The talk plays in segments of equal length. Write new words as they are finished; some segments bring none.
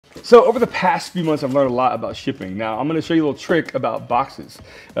So over the past few months, I've learned a lot about shipping. Now I'm gonna show you a little trick about boxes.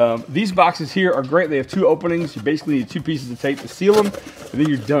 These boxes here are great. They have two openings. You basically need two pieces of tape to seal them, and then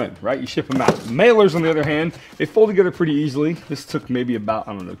you're done, right? You ship them out. Mailers, on the other hand, they fold together pretty easily. This took maybe about,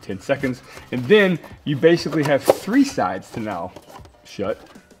 I don't know, 10 seconds. And then you basically have three sides to now shut.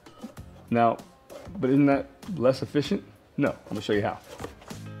 Now, but isn't that less efficient? No, I'm gonna show you how.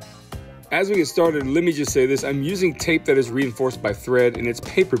 As we get started, let me just say this. I'm using tape that is reinforced by thread and it's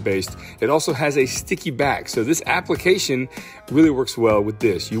paper-based. It also has a sticky back. So this application really works well with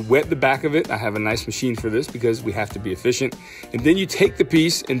this. You wet the back of it. I have a nice machine for this because we have to be efficient. And then you take the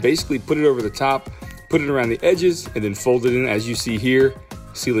piece and basically put it over the top, put it around the edges, and then fold it in as you see here,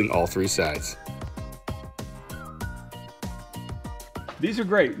 sealing all three sides. These are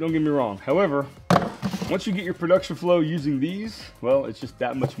great, don't get me wrong. However, once you get your production flow using these, well, it's just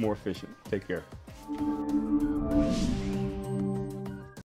that much more efficient. Take care.